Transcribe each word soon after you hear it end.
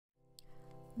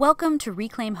Welcome to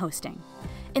Reclaim Hosting.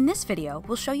 In this video,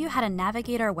 we'll show you how to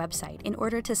navigate our website in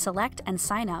order to select and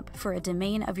sign up for a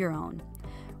domain of your own.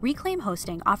 Reclaim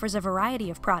Hosting offers a variety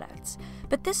of products,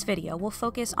 but this video will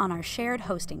focus on our shared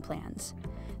hosting plans.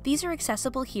 These are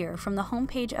accessible here from the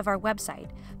homepage of our website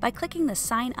by clicking the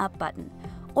Sign Up button,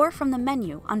 or from the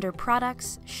menu under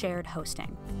Products, Shared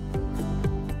Hosting.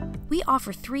 We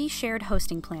offer 3 shared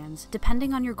hosting plans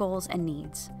depending on your goals and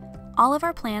needs. All of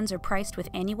our plans are priced with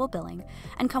annual billing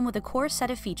and come with a core set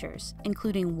of features,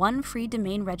 including 1 free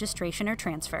domain registration or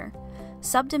transfer,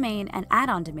 subdomain and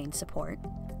add-on domain support,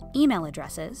 email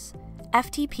addresses,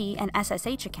 FTP and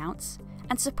SSH accounts,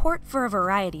 and support for a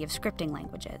variety of scripting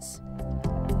languages.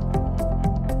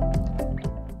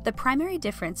 The primary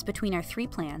difference between our 3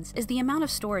 plans is the amount of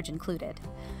storage included.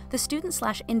 The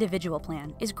student/individual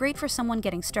plan is great for someone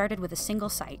getting started with a single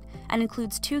site and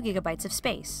includes 2 GB of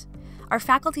space. Our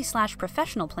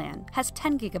faculty/professional plan has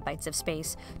 10 GB of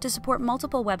space to support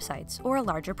multiple websites or a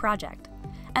larger project.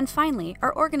 And finally,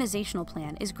 our organizational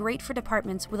plan is great for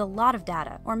departments with a lot of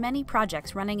data or many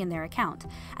projects running in their account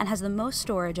and has the most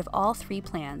storage of all 3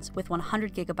 plans with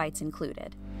 100 GB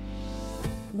included.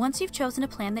 Once you've chosen a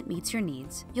plan that meets your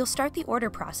needs, you'll start the order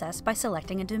process by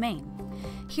selecting a domain.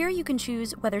 Here you can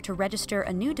choose whether to register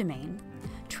a new domain,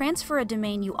 transfer a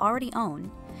domain you already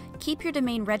own, keep your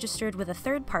domain registered with a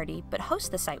third party but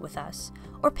host the site with us,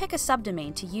 or pick a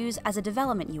subdomain to use as a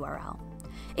development URL.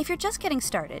 If you're just getting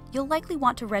started, you'll likely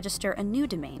want to register a new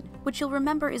domain, which you'll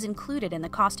remember is included in the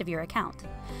cost of your account.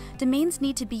 Domains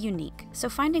need to be unique, so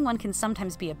finding one can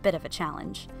sometimes be a bit of a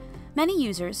challenge. Many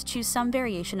users choose some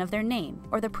variation of their name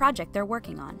or the project they're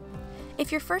working on.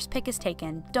 If your first pick is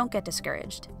taken, don't get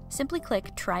discouraged. Simply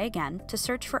click Try Again to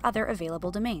search for other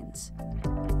available domains.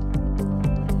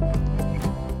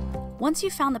 Once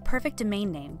you've found the perfect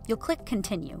domain name, you'll click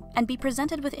Continue and be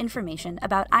presented with information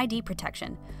about ID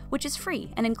protection, which is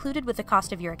free and included with the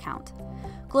cost of your account.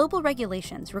 Global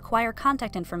regulations require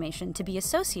contact information to be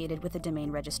associated with a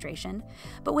domain registration,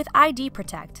 but with ID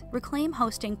Protect, Reclaim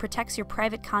Hosting protects your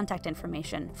private contact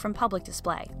information from public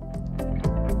display.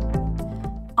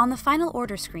 On the final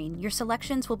order screen, your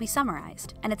selections will be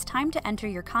summarized, and it's time to enter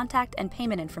your contact and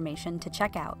payment information to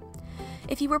check out.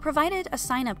 If you were provided a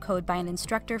sign-up code by an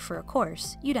instructor for a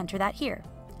course, you'd enter that here.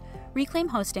 Reclaim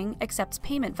Hosting accepts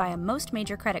payment via most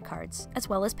major credit cards, as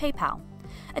well as PayPal.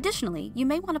 Additionally, you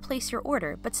may want to place your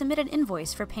order but submit an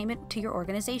invoice for payment to your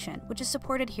organization, which is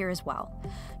supported here as well.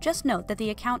 Just note that the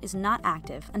account is not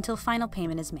active until final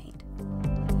payment is made.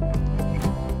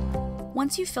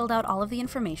 Once you've filled out all of the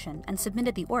information and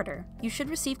submitted the order, you should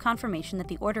receive confirmation that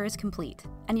the order is complete,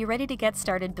 and you're ready to get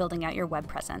started building out your web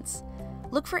presence.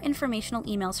 Look for informational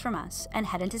emails from us and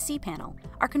head into cPanel,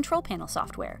 our control panel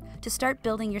software, to start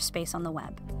building your space on the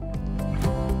web.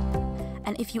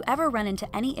 And if you ever run into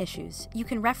any issues, you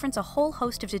can reference a whole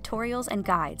host of tutorials and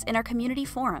guides in our community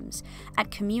forums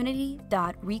at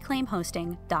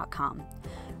community.reclaimhosting.com.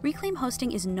 Reclaim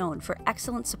Hosting is known for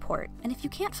excellent support, and if you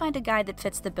can't find a guide that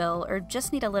fits the bill or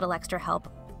just need a little extra help,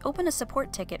 open a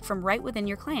support ticket from right within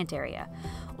your client area,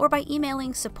 or by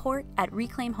emailing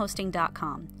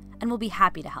support@reclaimhosting.com, and we'll be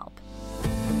happy to help.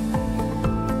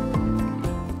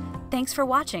 Thanks for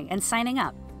watching and signing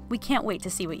up. We can't wait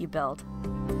to see what you build.